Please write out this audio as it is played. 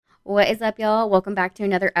What is up, y'all? Welcome back to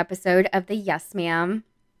another episode of the Yes Ma'am.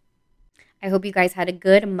 I hope you guys had a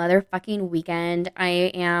good motherfucking weekend. I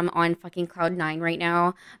am on fucking cloud nine right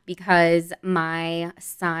now because my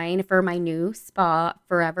sign for my new spa,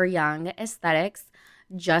 Forever Young Aesthetics,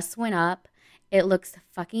 just went up. It looks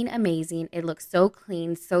fucking amazing. It looks so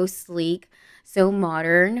clean, so sleek, so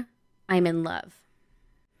modern. I'm in love.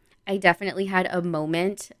 I definitely had a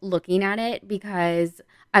moment looking at it because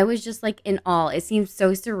I was just like in awe. It seems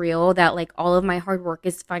so surreal that like all of my hard work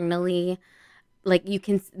is finally like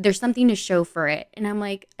there's something to show for it. And I'm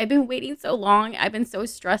like, I've been waiting so long. I've been so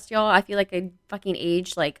stressed, y'all. I feel like I fucking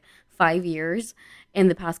aged like 5 years in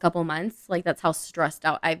the past couple months. Like that's how stressed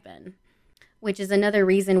out I've been. Which is another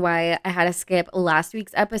reason why I had to skip last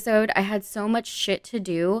week's episode. I had so much shit to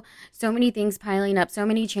do, so many things piling up, so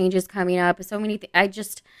many changes coming up, so many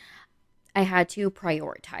I had to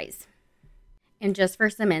prioritize. And just for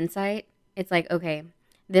some insight, it's like, okay,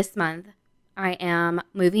 this month I am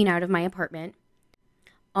moving out of my apartment,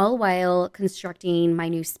 all while constructing my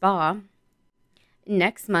new spa.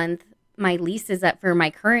 Next month, my lease is up for my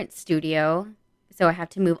current studio, so I have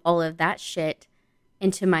to move all of that shit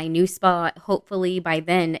into my new spa. Hopefully by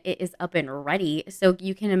then it is up and ready. So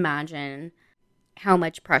you can imagine how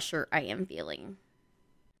much pressure I am feeling.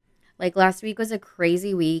 Like last week was a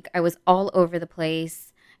crazy week. I was all over the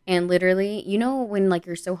place and literally, you know when like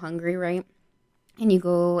you're so hungry, right? And you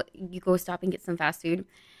go stop and get some fast food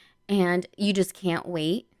and you just can't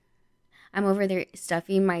wait. I'm over there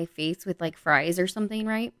stuffing my face with like fries or something,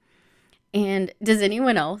 right? And does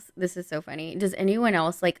anyone else, this is so funny, does anyone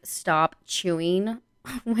else like stop chewing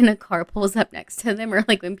when a car pulls up next to them or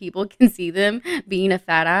like when people can see them being a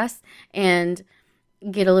fat ass and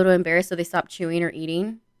get a little embarrassed so they stop chewing or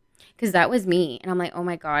eating? Because that was me. And I'm like, oh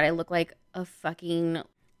my God, I look like a fucking,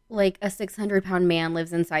 like a 600-pound man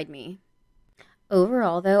lives inside me.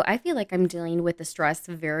 Overall, though, I feel like I'm dealing with the stress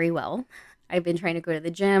very well. I've been trying to go to the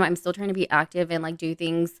gym. I'm still trying to be active and like do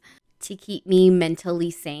things to keep me mentally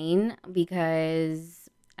sane because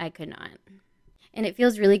I could not. And it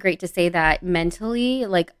feels really great to say that mentally,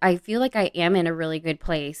 like, I feel like I am in a really good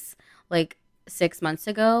place. Like, 6 months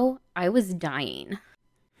ago, I was dying.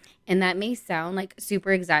 And that may sound like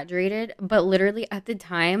super exaggerated, but literally at the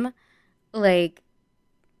time, like,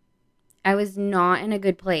 I was not in a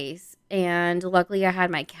good place. And luckily, I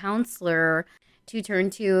had my counselor to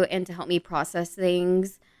turn to and to help me process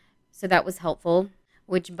things. So that was helpful.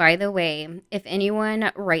 Which, by the way, if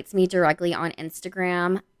anyone writes me directly on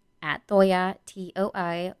Instagram at Thoya,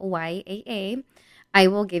 Toiyaa, I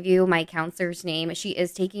will give you my counselor's name. She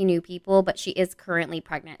is taking new people, but she is currently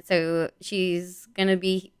pregnant. So she's going to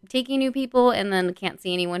be taking new people and then can't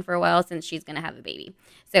see anyone for a while since she's going to have a baby.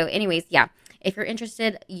 So, anyways, yeah, if you're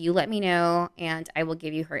interested, you let me know and I will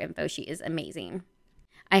give you her info. She is amazing.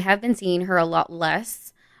 I have been seeing her a lot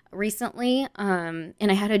less recently. And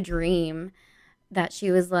I had a dream that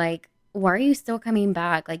she was like, why are you still coming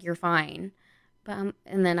back? Like, you're fine. But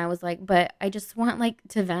and then I was like, but I just want like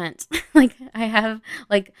to vent. Like I have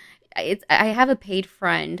like I have a paid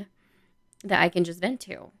friend that I can just vent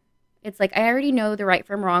to. It's like I already know the right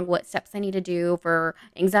from wrong, what steps I need to do for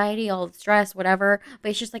anxiety, all the stress, whatever. But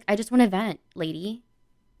it's just like I just want to vent, lady.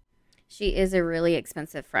 She is a really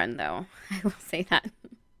expensive friend though. I will say that.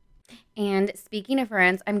 And speaking of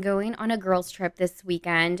friends, I'm going on a girls trip this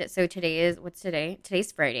weekend. So what's today?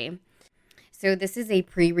 Today's Friday. So this is a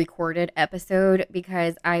pre-recorded episode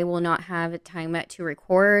because I will not have time to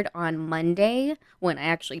record on Monday when I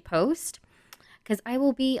actually post because I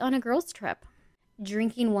will be on a girls trip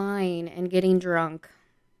drinking wine and getting drunk.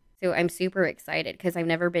 So I'm super excited because I've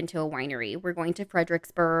never been to a winery. We're going to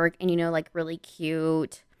Fredericksburg and, like really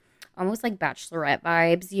cute, almost like bachelorette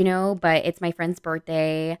vibes, but it's my friend's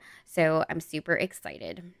birthday. So I'm super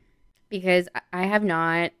excited because I have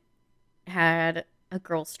not had a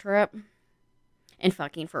girls trip in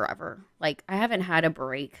fucking forever. Like, I haven't had a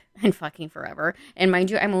break in fucking forever. And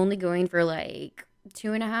mind you, I'm only going for like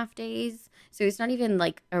 2.5 days. So it's not even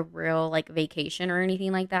like a real like vacation or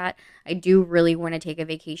anything like that. I do really want to take a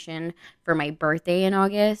vacation for my birthday in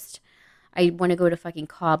August. I want to go to fucking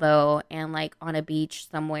Cabo and like on a beach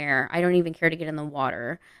somewhere. I don't even care to get in the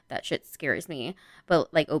water. That shit scares me.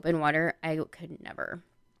 But like open water, I could never.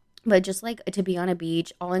 But just like to be on a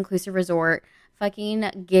beach, all inclusive resort,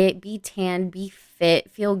 fucking be tan, be fit,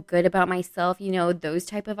 feel good about myself, those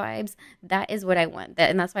type of vibes. That is what I want.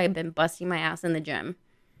 And that's why I've been busting my ass in the gym.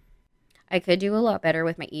 I could do a lot better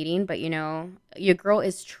with my eating, but your girl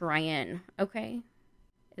is trying, okay?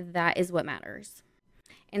 That is what matters.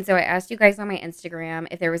 And so I asked you guys on my Instagram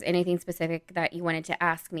if there was anything specific that you wanted to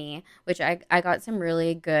ask me, which I got some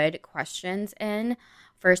really good questions in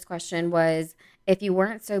First question was, if you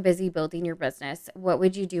weren't so busy building your business, what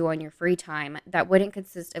would you do on your free time that wouldn't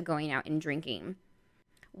consist of going out and drinking?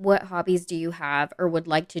 What hobbies do you have or would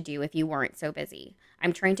like to do if you weren't so busy?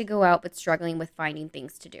 I'm trying to go out but struggling with finding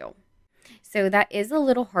things to do. So that is a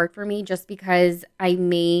little hard for me just because I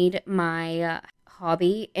made my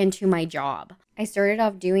hobby into my job. I started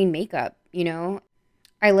off doing makeup, you know.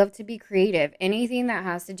 I love to be creative. Anything that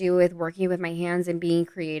has to do with working with my hands and being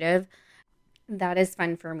creative, that is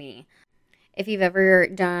fun for me. If you've ever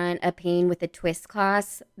done a pain with a twist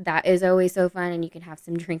class, that is always so fun, and you can have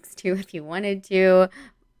some drinks too if you wanted to.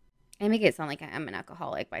 I make it sound like I'm an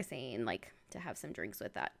alcoholic by saying like to have some drinks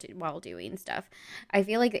with that too, while doing stuff. I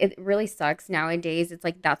feel like it really sucks nowadays. It's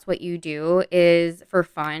like that's what you do is for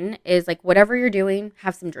fun, is like whatever you're doing,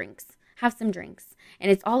 have some drinks. Have some drinks.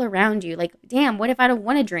 And it's all around you. Like, damn, what if I don't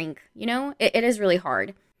want to drink? You know, it is really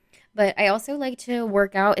hard. But I also like to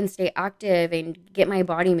work out and stay active and get my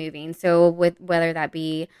body moving. So with whether that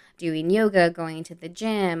be doing yoga, going to the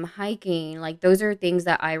gym, hiking, like those are things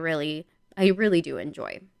that I really do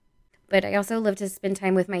enjoy. But I also love to spend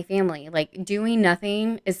time with my family. Like doing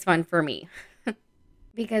nothing is fun for me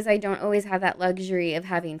because I don't always have that luxury of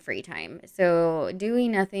having free time. So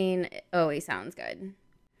doing nothing always sounds good.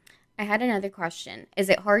 I had another question. Is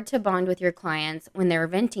it hard to bond with your clients when they're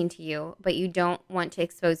venting to you, but you don't want to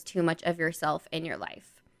expose too much of yourself in your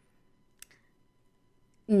life?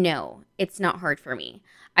 No, it's not hard for me.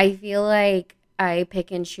 I feel like I pick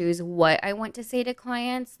and choose what I want to say to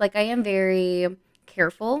clients. Like I am very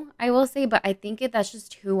careful, I will say, but I think that's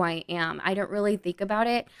just who I am. I don't really think about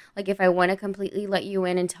it. Like if I want to completely let you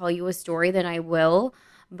in and tell you a story, then I will.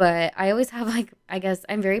 But I always have like, I guess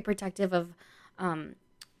I'm very protective of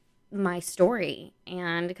my story,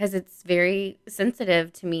 and because it's very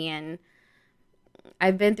sensitive to me, and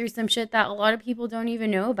I've been through some shit that a lot of people don't even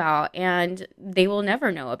know about, and they will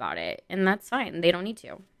never know about it, and that's fine. They don't need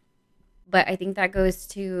to. But I think that goes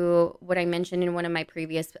to what I mentioned in one of my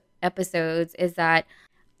previous episodes, is that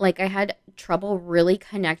like I had trouble really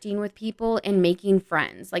connecting with people and making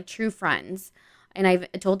friends, like true friends. And I've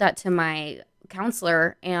told that to my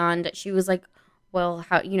counselor, and she was like, well,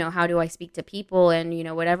 how do I speak to people and,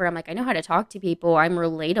 whatever. I'm like, I know how to talk to people. I'm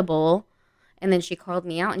relatable. And then she called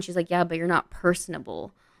me out and she's like, yeah, but you're not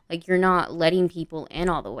personable. Like you're not letting people in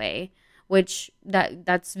all the way, which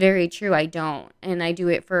that's very true. I don't. And I do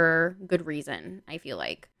it for good reason, I feel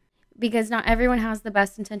like, because not everyone has the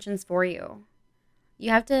best intentions for you. You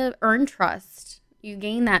have to earn trust. You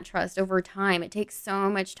gain that trust over time. It takes so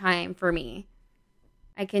much time for me.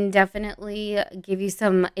 I can definitely give you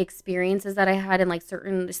some experiences that I had in like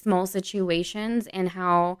certain small situations and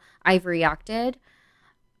how I've reacted,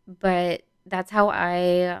 but that's how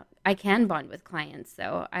I can bond with clients.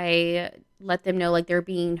 So I let them know like they're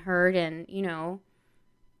being heard, and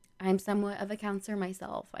I'm somewhat of a counselor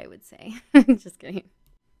myself, I would say. Just kidding.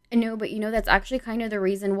 No, but that's actually kind of the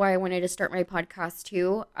reason why I wanted to start my podcast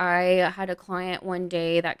too. I had a client one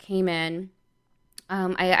day that came in.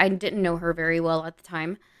 I didn't know her very well at the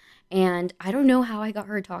time, and I don't know how I got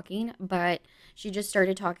her talking, but she just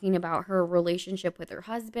started talking about her relationship with her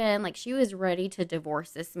husband. Like she was ready to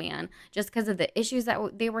divorce this man just because of the issues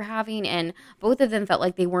that they were having, and both of them felt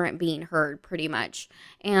like they weren't being heard pretty much.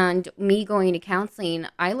 And me going to counseling,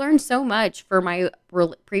 I learned so much for my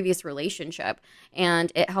previous relationship,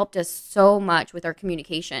 and it helped us so much with our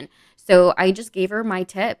communication. So I just gave her my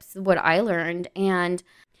tips, what I learned, and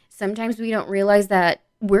sometimes we don't realize that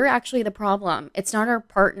we're actually the problem. It's not our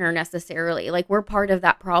partner necessarily. Like we're part of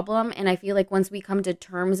that problem. And I feel like once we come to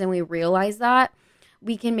terms and we realize that,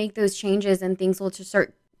 we can make those changes and things will just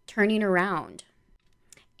start turning around.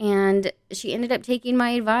 And she ended up taking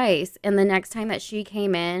my advice. And the next time that she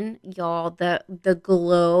came in, y'all, the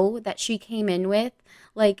glow that she came in with,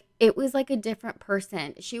 like it was like a different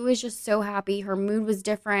person. She was just so happy. Her mood was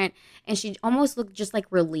different. And she almost looked just like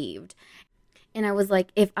relieved. And I was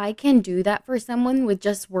like, if I can do that for someone with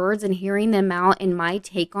just words and hearing them out and my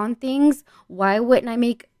take on things, why wouldn't I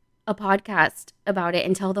make a podcast about it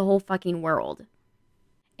and tell the whole fucking world?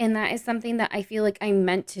 And that is something that I feel like I'm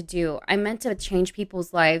meant to do. I'm meant to change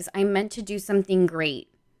people's lives. I'm meant to do something great.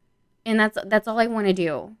 And that's all I want to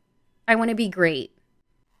do. I want to be great.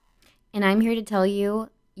 And I'm here to tell you,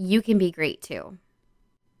 you can be great too.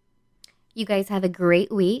 You guys have a great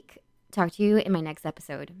week. Talk to you in my next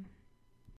episode.